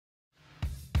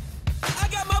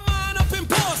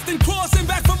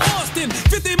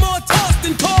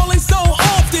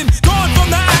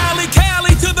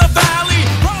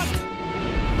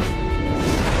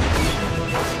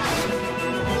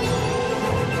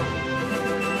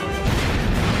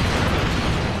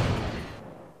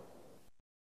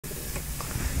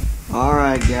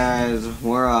Alright guys,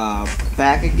 we're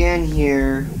back again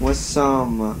here with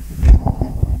some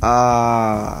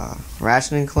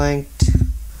Ratchet and Clank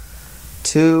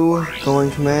 2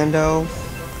 going Commando. I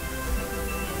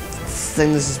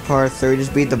think this is part 3.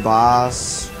 Just beat the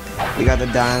boss. We got the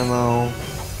dynamo.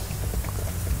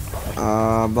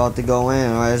 About to go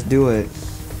in. Alright, let's do it.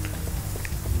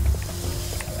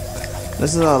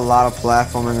 This is a lot of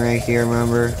platforming right here,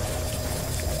 remember?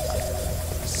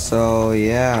 So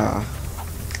yeah.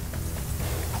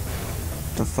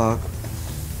 The fuck?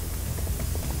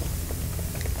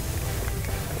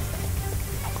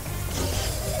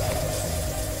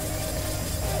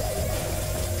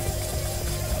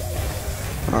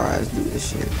 Alright, let's do this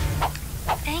shit.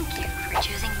 Thank you for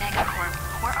choosing Megacorp,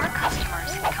 where our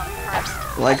customers come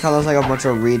first. I like how there's like a bunch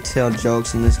of retail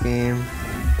jokes in this game.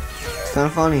 It's kind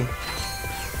of funny.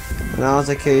 When I was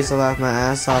a kid, I used to laugh my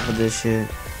ass off at this shit.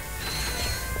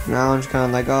 Now I'm just kind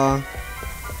of like, oh,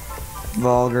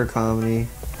 vulgar comedy.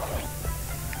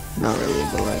 Not really,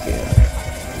 but like, yeah.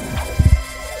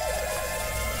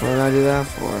 What did I do that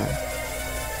for?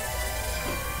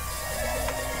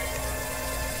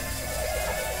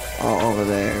 Oh, over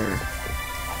there.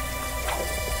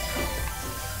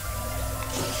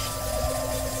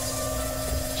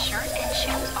 Shirt and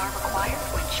shoes are required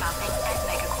when shopping at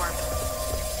Megacorp.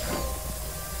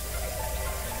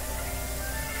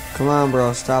 Come on,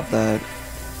 bro, stop that.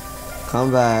 Come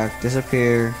back,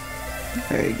 disappear.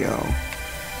 There you go.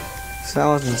 So that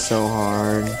wasn't so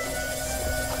hard.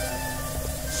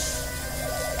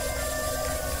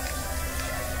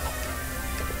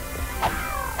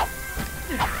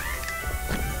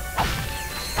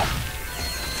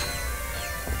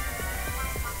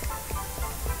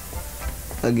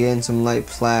 Again, some light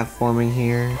platforming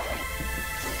here.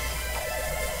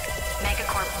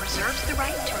 Megacorp reserves the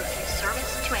right to refuse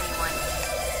service to anyone.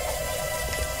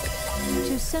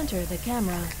 To center the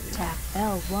camera, tap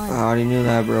L1. I already knew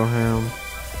that, Broham.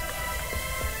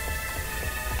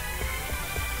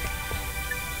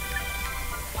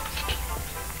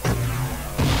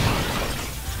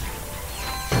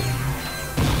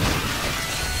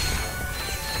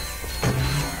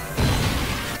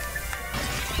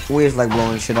 We just like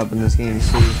blowing shit up in this game,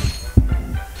 see?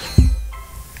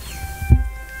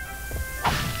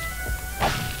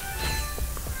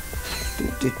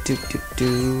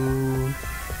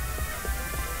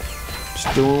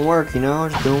 Just doing work, you know?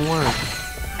 Just doing work.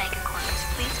 Megacorp is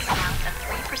pleased to announce a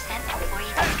 3%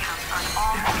 employee discount on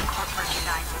all Megacorp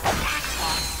merchandise. Tax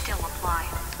laws still apply.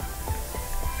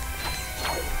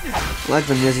 I like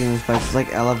the music in this place. It's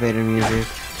like elevator music.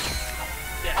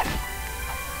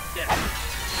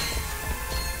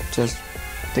 Just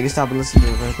take a stop and listen to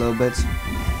it for a little bit.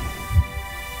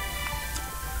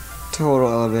 Total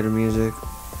elevator music.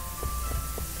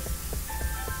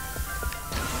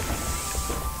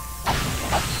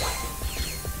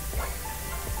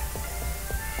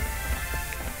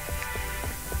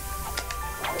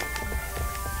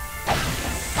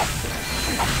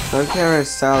 My favorite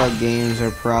style of games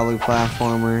are probably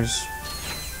platformers.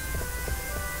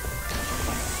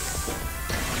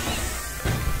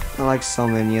 I like so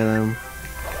many of them.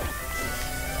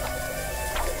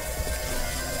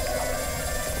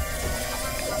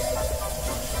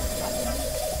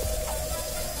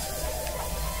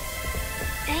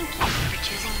 Thank you for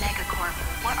choosing Megacorp,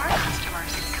 where our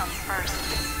customers come first.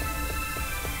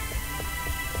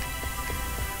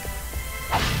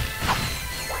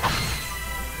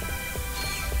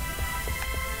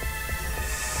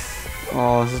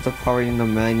 Oh, is this the part where you need the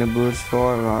magnet boots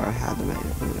for? Oh, I had the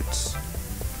magnet boots.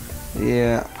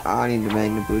 Yeah, I need the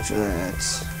magnet boots for that.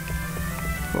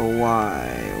 But why?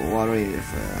 What do I need it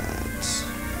for that?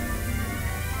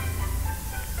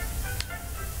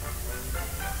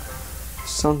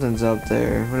 Something's up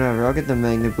there. Whatever, I'll get the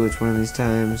magnet boots one of these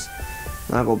times.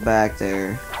 And I'll go back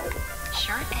there.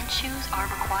 Shirt and shoes are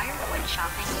required when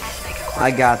shopping at Megacorp.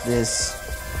 I got this.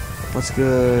 What's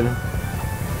good?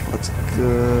 What's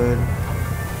good?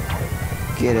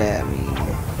 Get at me.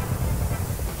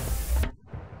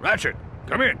 Ratchet,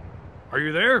 come in. Are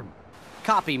you there?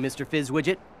 Copy, Mr.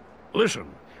 Fizzwidget. Listen,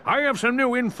 I have some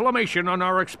new information on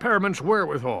our experiment's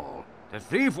wherewithal. The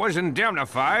thief was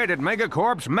indemnified at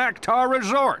Megacorp's Mactar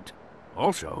Resort.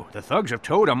 Also, the thugs have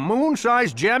towed a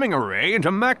moon-sized jamming array into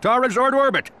Mactar Resort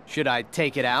orbit. Should I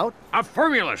take it out? A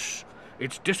Firmulus!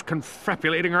 It's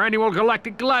disconfabulating our annual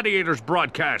Galactic Gladiators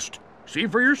broadcast. See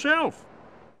for yourself.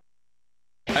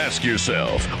 Ask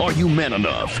yourself, are you man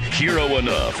enough, hero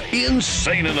enough,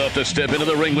 insane enough to step into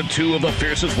the ring with two of the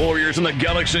fiercest warriors in the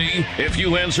galaxy? If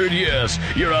you answered yes,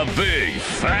 you're a big,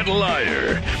 fat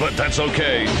liar. But that's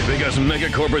okay, because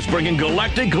Megacorp is bringing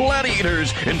Galactic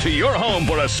Gladiators into your home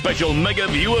for a special Mega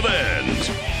View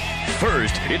event.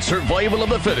 First, it's survival of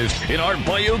the fittest in our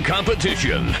bio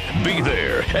competition. Be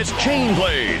there as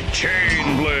Chainblade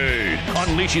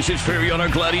unleashes his fury on our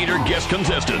Gladiator guest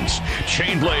contestants.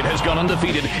 Chainblade has gone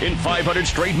undefeated in 500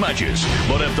 straight matches,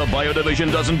 but if the bio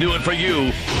division doesn't do it for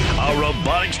you, our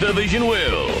robotics division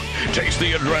will. Taste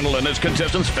the adrenaline as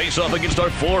contestants face off against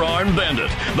our four-armed bandit,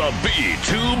 the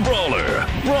B2 Brawler.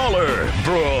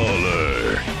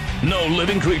 Brawler. No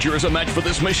living creature is a match for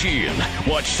this machine.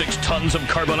 Watch 6 tons of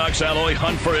Carbonox alloy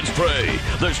hunt for its prey.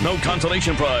 There's no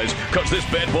consolation prize, cause this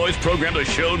bad boy's programmed to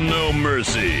show no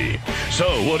mercy.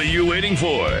 So what are you waiting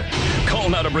for? Call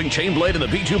now to bring Chainblade and the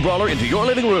B2 Brawler into your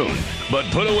living room. But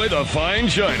put away the fine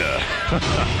china.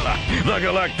 The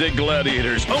Galactic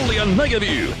Gladiators, only on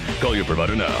Megaview. Call your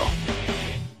provider now.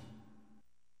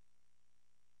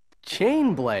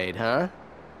 Chainblade, huh?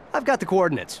 I've got the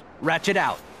coordinates. Ratchet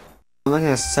out. I'm making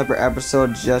a separate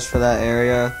episode just for that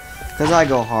area, because I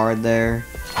go hard there.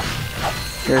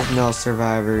 There's no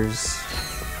survivors.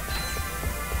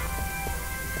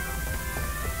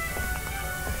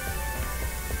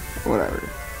 Whatever.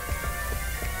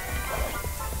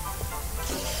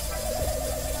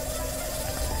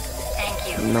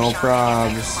 Thank you. No for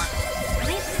showing us probs. everyone.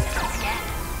 Please visit us again.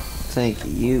 Thank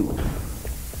you.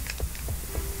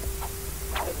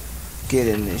 Get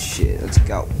in this shit. Let's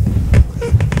go.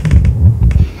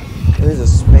 There's a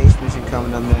space mission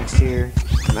coming up next here.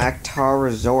 Maktar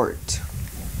Resort.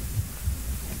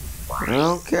 I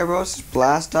don't care, bro. Just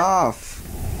blast off.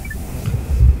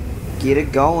 Get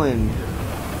it going.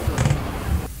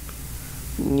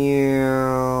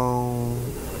 Yeah.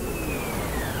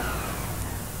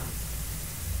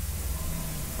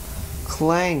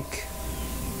 Clank.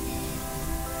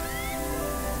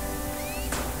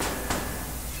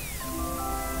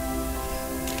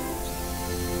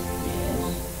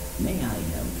 May I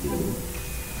help you?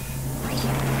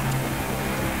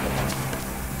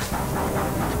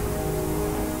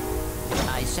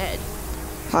 I said.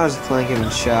 How does Clank even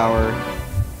shower?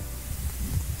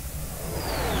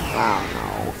 I don't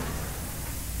know.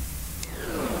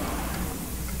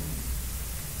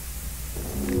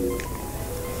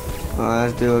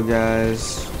 Let's do it,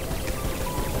 guys.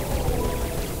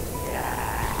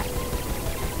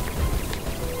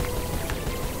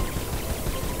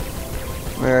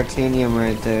 Veritanium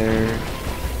right there.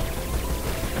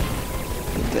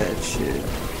 Get that shit.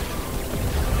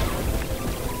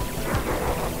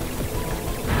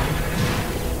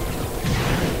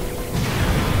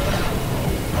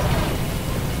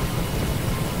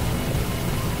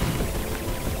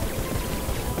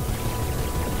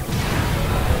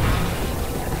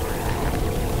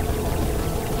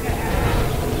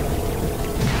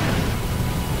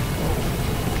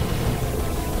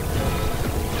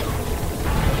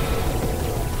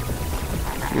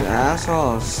 You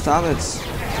asshole, stop it.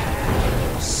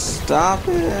 Stop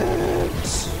it.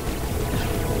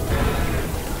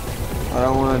 I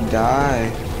don't want to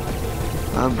die.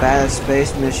 I'm bad at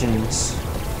space missions.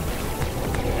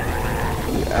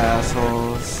 You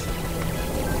assholes.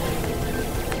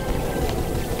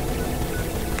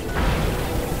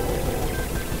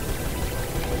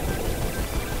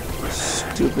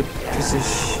 Stupid piece of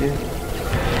shit.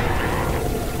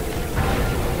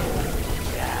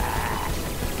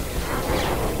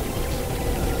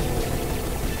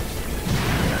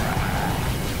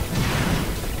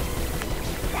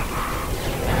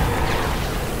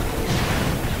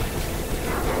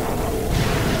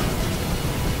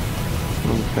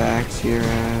 Back to your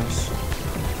ass.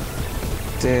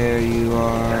 There you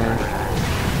are.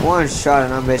 One shot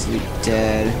and I'm basically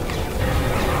dead.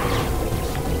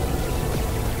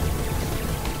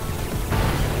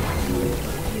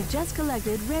 You've just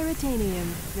collected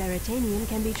Raritanium. Raritanium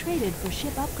can be traded for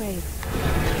ship upgrades.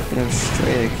 Damn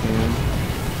straight I can.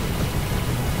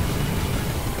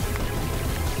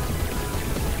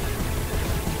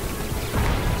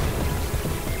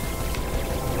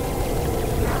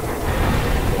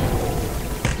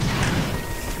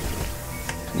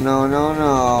 No, no,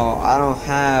 no. I don't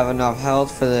have enough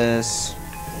health for this.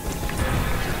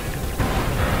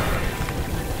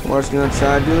 We're just gonna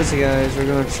try to do this, guys. We're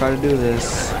gonna try to do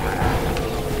this.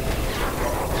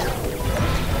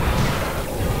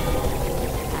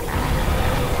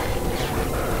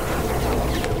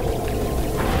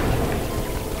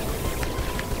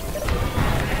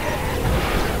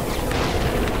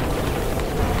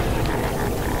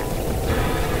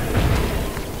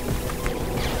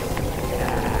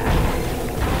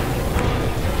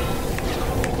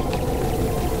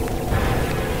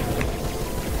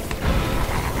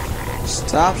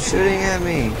 Stop shooting at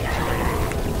me.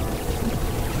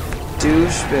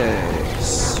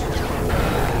 Douchebags.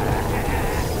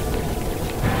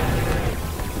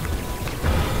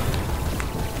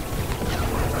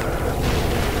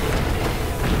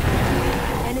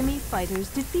 Enemy fighters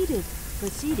defeated.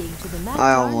 Proceeding to the map.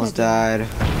 I almost died.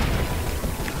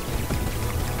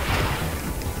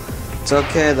 It's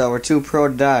okay though, we're too pro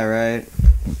to die, right?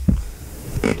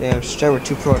 Damn straight, we're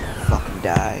too pro to fucking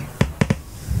die.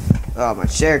 Oh, my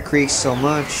chair creaks so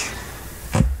much.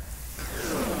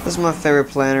 This is my favorite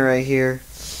planet right here.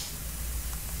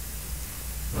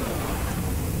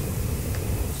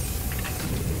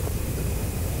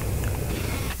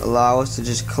 Allow us to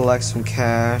just collect some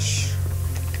cash.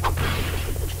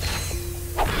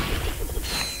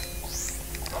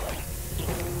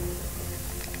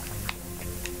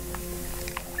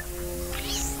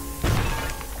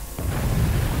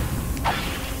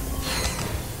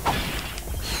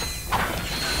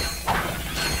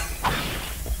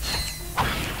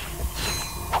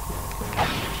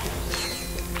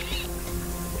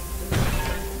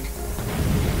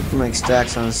 Make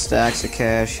stacks on stacks of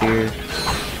cash here.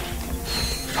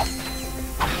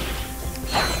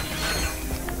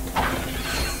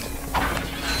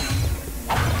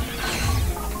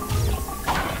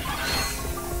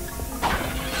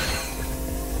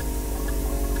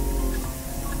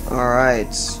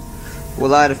 Alright.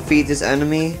 Will I defeat this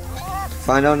enemy?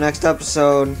 Find out next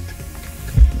episode.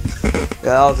 Yeah,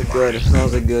 that was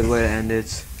a good way to end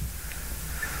it.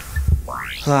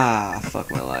 Ah, fuck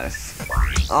my life.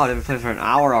 Oh, they've been playing for an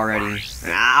hour already.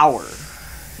 An hour.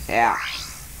 Yeah.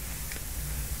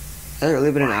 Has it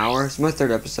really been an hour? It's my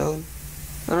 3rd episode.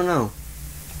 I don't know.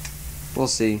 We'll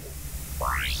see.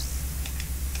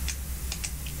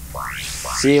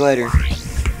 See you later.